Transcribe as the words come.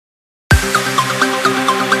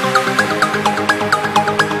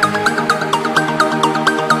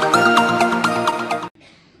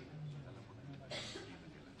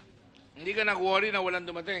nag-worry na walang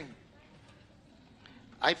dumating?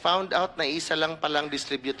 I found out na isa lang palang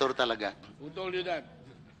distributor talaga. Who told you that?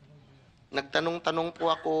 Nagtanong-tanong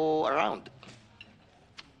po ako around.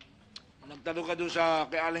 Nagtanong ka doon sa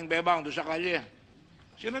kay Aling Bebang, doon sa kalye.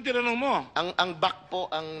 Sino tinanong mo? Ang back po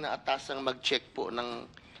ang naatasang mag-check po ng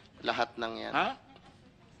lahat ng yan. Ha?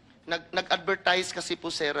 Nag-advertise kasi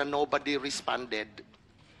po, sir, nobody responded.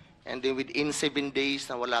 And then within 7 days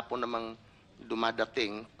na wala po namang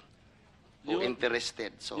dumadating o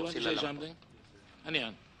interested. So You want to sila say lang something? Ano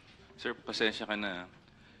yan? Sir, pasensya ka na.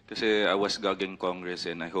 Kasi I was gagging Congress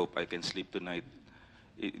and I hope I can sleep tonight.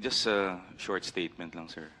 Just a short statement lang,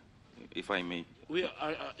 sir, if I may.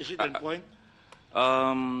 Is it on point?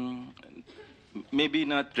 Maybe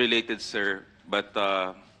not related, sir, but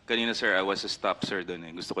kanina, sir, I was stopped, sir, doon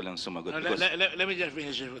eh. Gusto ko lang sumagot. No, because- let me just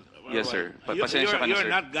finish it. Yes, sir. Pasensya ka na, You're sir.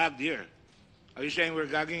 not gagged here. Are you saying we're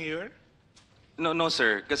gagging here? No,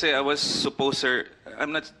 sir. Kasi I was supposed, sir,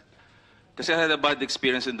 I'm not... Kasi I had a bad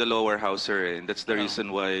experience in the lower house, sir, and that's the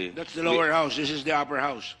reason why... That's the lower house. This is the upper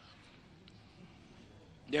house.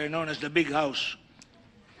 They're known as the big house.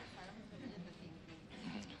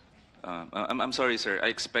 I'm sorry, sir. I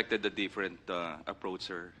expected a different approach,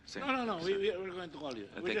 sir. No. Sir. We're going to call you.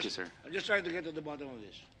 Thank you, sir. I'm just trying to get to the bottom of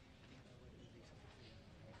this.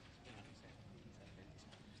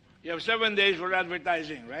 You have 7 days for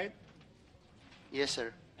advertising, right? Yes,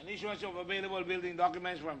 sir. And issuance of available building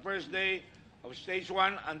documents from first day of stage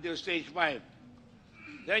 1 until stage 5.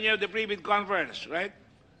 Then you have the pre-bid conference, right?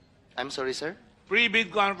 I'm sorry, sir.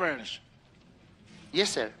 Pre-bid conference. Yes,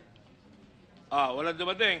 sir. Walang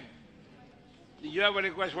dumating. Did you have a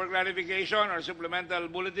request for clarification or supplemental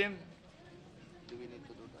bulletin? Do we need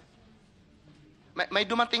to do that? May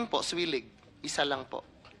dumating po, Swilig. Isa lang po.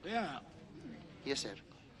 Yeah. Yes, sir.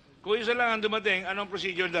 Kung isa lang ang dumating, anong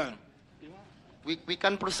procedure doon? We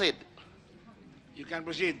can proceed. You can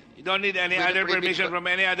proceed. You don't need any With the other pre-bid permission co- from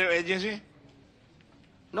any other agency?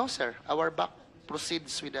 No, sir. Our back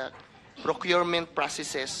proceeds with the procurement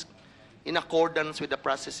processes in accordance with the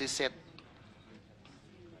processes set.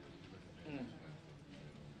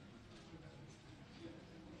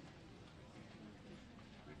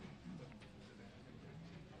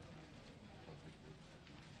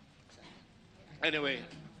 Anyway.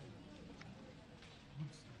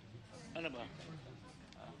 Ano ba?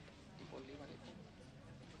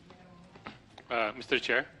 Mr.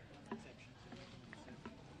 Chair?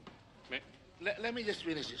 Let me just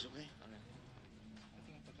finish this, okay?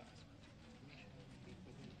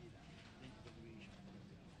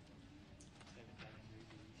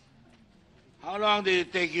 How long did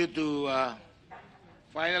it take you to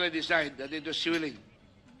finally decide that it was Swilig?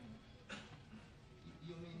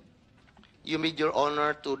 You made your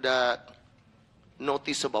honor to the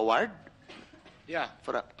notice of award? Yeah.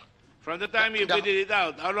 For From the time you bidded it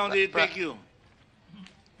out, how long did it take you?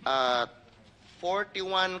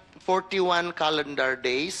 41 calendar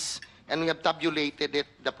days, and we have tabulated it,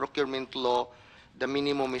 the procurement law, the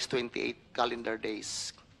minimum is 28 calendar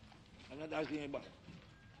days. I'm not asking you about.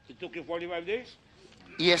 It took you 45 days?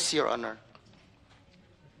 Yes, Your Honor.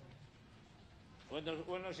 When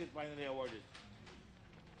was it finally awarded?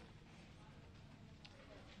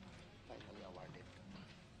 Finally awarded.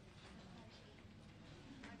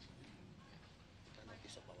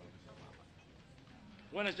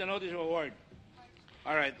 When is the notice of award?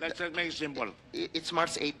 All right, let's make it simple. It's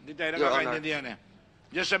March 8, Hindi tayo Your Honor. nakakaintindihan eh.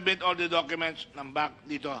 Just submit all the documents ng back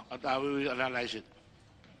dito at we will analyze it.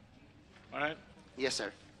 All right? Yes,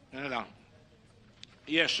 sir. Yan lang.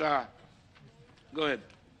 Yes, go ahead.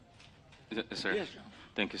 Sir? Yes.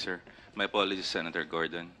 Thank you, sir. My apologies, Senator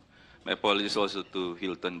Gordon. My apologies also to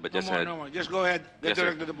Hilton, but No more, no more. Just go ahead. Get Yes, sir.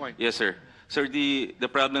 direct to the point. Yes, sir. Sir, the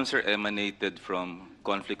problems, sir, emanated from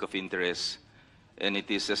conflict of interest, and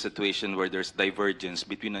it is a situation where there's divergence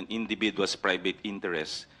between an individual's private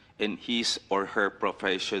interest and his or her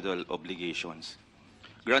professional obligations.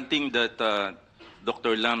 Granting that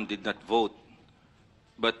Dr. Lam did not vote,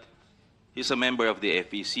 but he's a member of the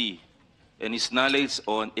FEC, and his knowledge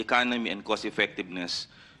on economy and cost effectiveness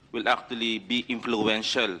will actually be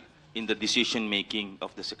influential in the decision-making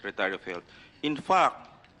of the Secretary of Health. In fact,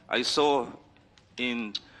 I saw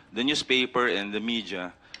in the newspaper and the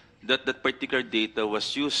media that that particular data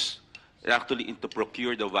was used actually to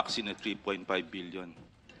procure the vaccine at 3.5 billion.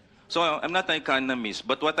 So I'm not an economist,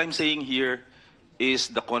 but what I'm saying here is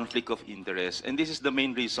the conflict of interest, and this is the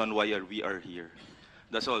main reason why we are here.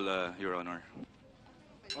 That's all, Your Honor.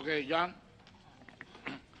 Okay, John?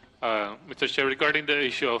 Mr. Chair, regarding the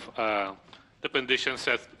issue of the conditions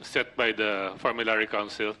set by the Formulary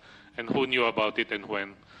Council and who knew about it and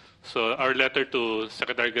when, So our letter to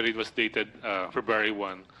Secretary Galit was dated February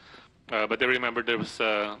 1. But I remember there was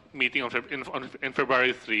a meeting in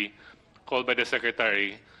February 3 called by the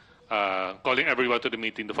Secretary, calling everyone to the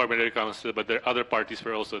meeting, the Formulary Council, but there other parties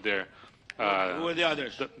were also there. Who were the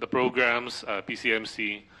others? The programs,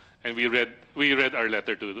 PCMC, and we read our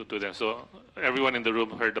letter to them. So everyone in the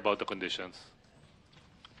room heard about the conditions.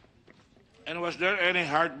 And was there any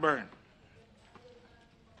heartburn?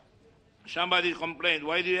 Somebody complained,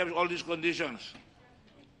 why do you have all these conditions?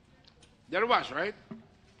 There was, right?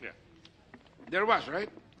 Yeah, There was, right?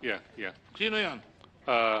 yeah, yeah. Sino yon?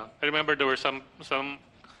 I remember there were some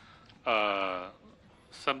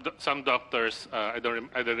doctors, I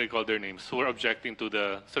don't recall their names, who were objecting to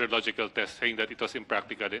the serological test, saying that it was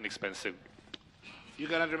impractical and expensive. You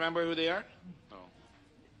cannot remember who they are? No.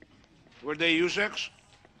 Were they USEX?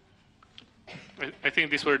 I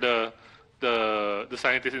think these were the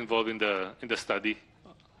scientists involved in the study.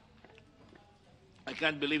 I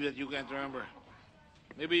can't believe that you can't remember.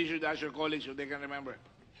 Maybe you should ask your colleagues if they can remember.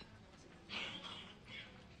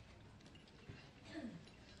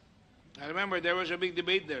 I remember there was a big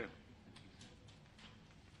debate there.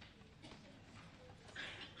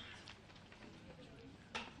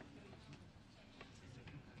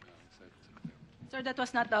 Sir, that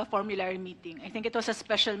was not a formulary meeting. I think it was a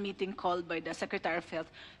special meeting called by the Secretary of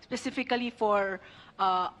Health, specifically for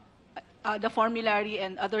the formulary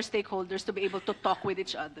and other stakeholders to be able to talk with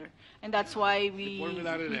each other. And that's why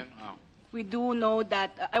Formulary then. Oh. we do know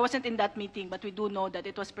that, I wasn't in that meeting, but we do know that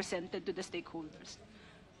it was presented to the stakeholders.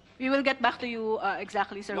 We will get back to you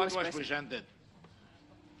exactly, sir. who What was present. presented?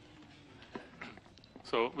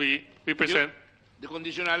 So we present, The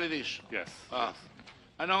conditionalities. yes. Ah.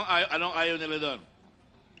 Anong ayaw nila doon?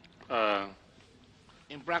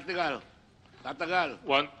 Impractical. Tatagal.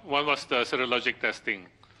 One was the serologic testing.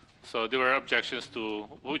 So there were objections to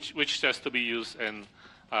which test to be used and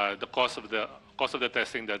the cost of the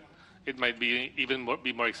testing, that it might be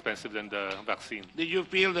more expensive than the vaccine. Did you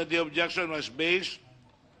feel that the objection was based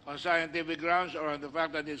on scientific grounds or on the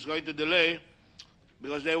fact that it's going to delay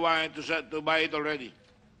because they wanted to buy it already?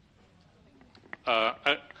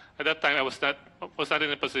 At that time, I was not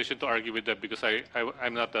in a position to argue with them because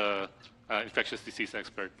I'm not an infectious disease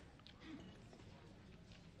expert.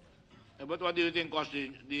 But what do you think caused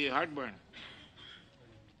the heartburn?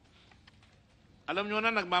 Alam nyo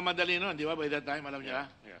na, nagmamadali nun, di ba? By that time, alam nyo na?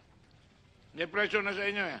 Yeah. May pressure na sa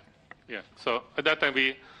inyo eh. Yeah. So at that time,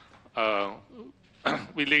 we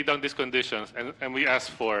laid down these conditions and we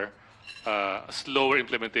asked for slower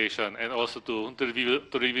implementation and also to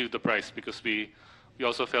review the price, because we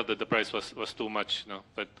also felt that the price was too much. No?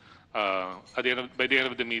 But by the end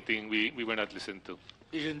of the meeting, we were not listened to.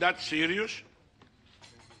 Isn't that serious?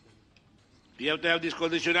 You have to have these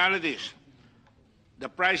conditionalities. The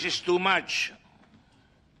price is too much.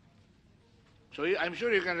 So I'm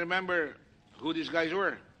sure you can remember who these guys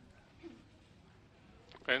were.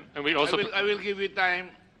 And we also I will give you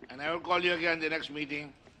time, and I will call you again the next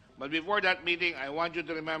meeting. But before that meeting, I want you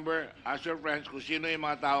to remember, ask your friends kung sino yung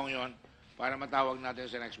mga taong yon para matawag natin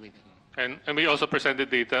sa next meeting. And we also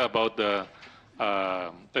presented data about the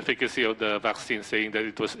efficacy of the vaccine, saying that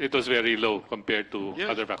it was very low compared to Yes.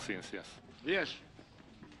 other vaccines. Yes. Yes.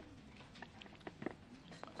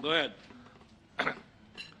 Go ahead.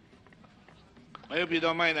 I hope you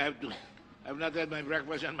don't mind. I've not had my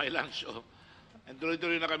breakfast and my lunch, so, and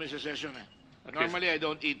tuloy-tuloy na kami sa session eh. Okay. Normally, I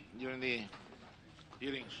don't eat during the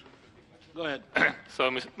hearings. Go ahead. So,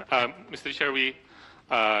 Mr. Chair, we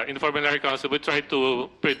in the Formulary Council, we tried to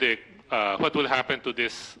predict what will happen to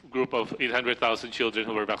this group of 800,000 children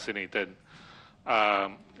who were vaccinated.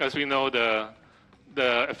 As we know, the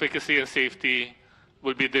efficacy and safety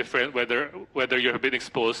will be different whether you have been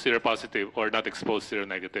exposed seropositive or not exposed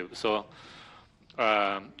seronegative. So,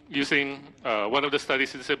 using one of the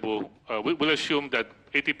studies in Cebu, we'll assume that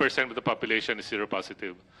 80% of the population is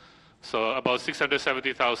seropositive. So about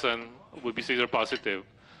 670,000 would be seropositive.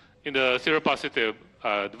 In the seropositive,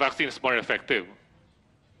 the vaccine is more effective.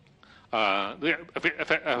 The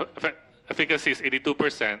efficacy is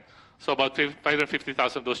 82%, so about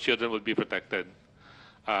 550,000 of those children will be protected.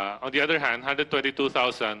 On the other hand,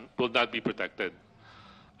 122,000 will not be protected.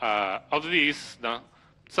 Of these,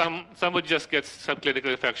 some would just get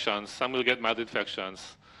subclinical infections, some will get mild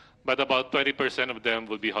infections, but about 20% of them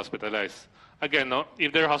will be hospitalized. Again,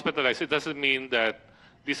 if they're hospitalized, it doesn't mean that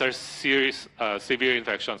these are serious, severe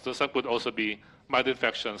infections. So some could also be mild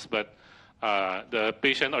infections, but the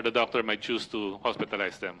patient or the doctor might choose to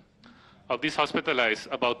hospitalize them. Of these hospitalized,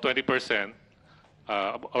 about 20%,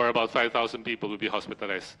 or about 5,000 people will be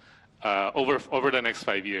hospitalized over the next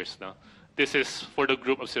 5 years. Now, this is for the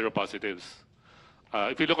group of seropositives.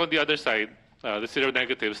 If you look on the other side, the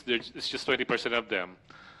seronegatives, it's just 20% of them.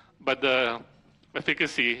 But the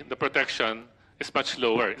efficacy, the protection, is much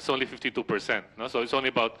lower. It's only 52%. No? So it's only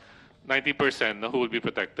about 90% no, who will be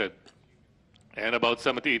protected, and about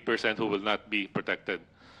 78% who will not be protected.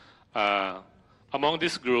 Among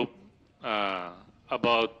this group,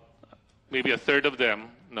 about maybe a third of them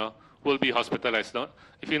no, will be hospitalized. No?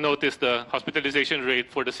 If you notice, the hospitalization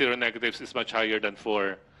rate for the seronegatives is much higher than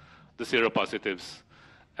for the seropositives.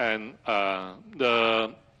 And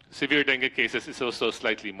the severe dengue cases is also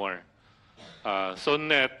slightly more. So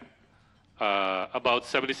net, about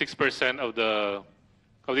 76%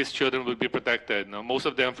 of these children will be protected. Now, most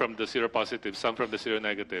of them from the seropositive, some from the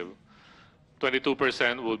seronegative.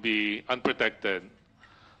 22% will be unprotected.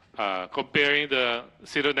 Comparing the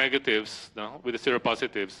seronegatives no, with the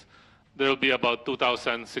seropositives, there will be about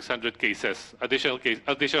 2,600 cases, additional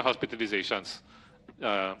hospitalizations,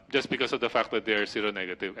 just because of the fact that they are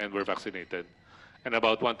seronegative and were vaccinated, and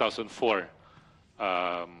about 1,004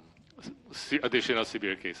 additional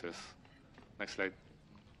severe cases. Next slide.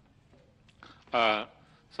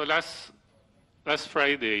 So last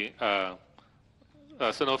Friday,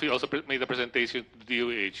 Sanofi also made a presentation to the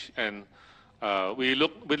DOH, and we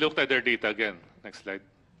looked at their data again. Next slide.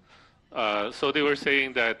 So they were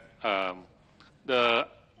saying that the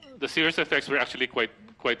serious effects were actually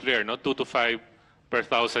quite rare, no? 2 to 5 per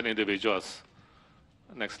 1,000 individuals.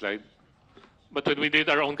 Next slide. But when we did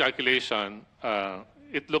our own calculation,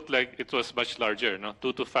 it looked like it was much larger, no?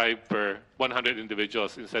 2 to 5 per 100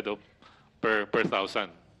 individuals instead of per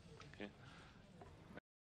 1,000.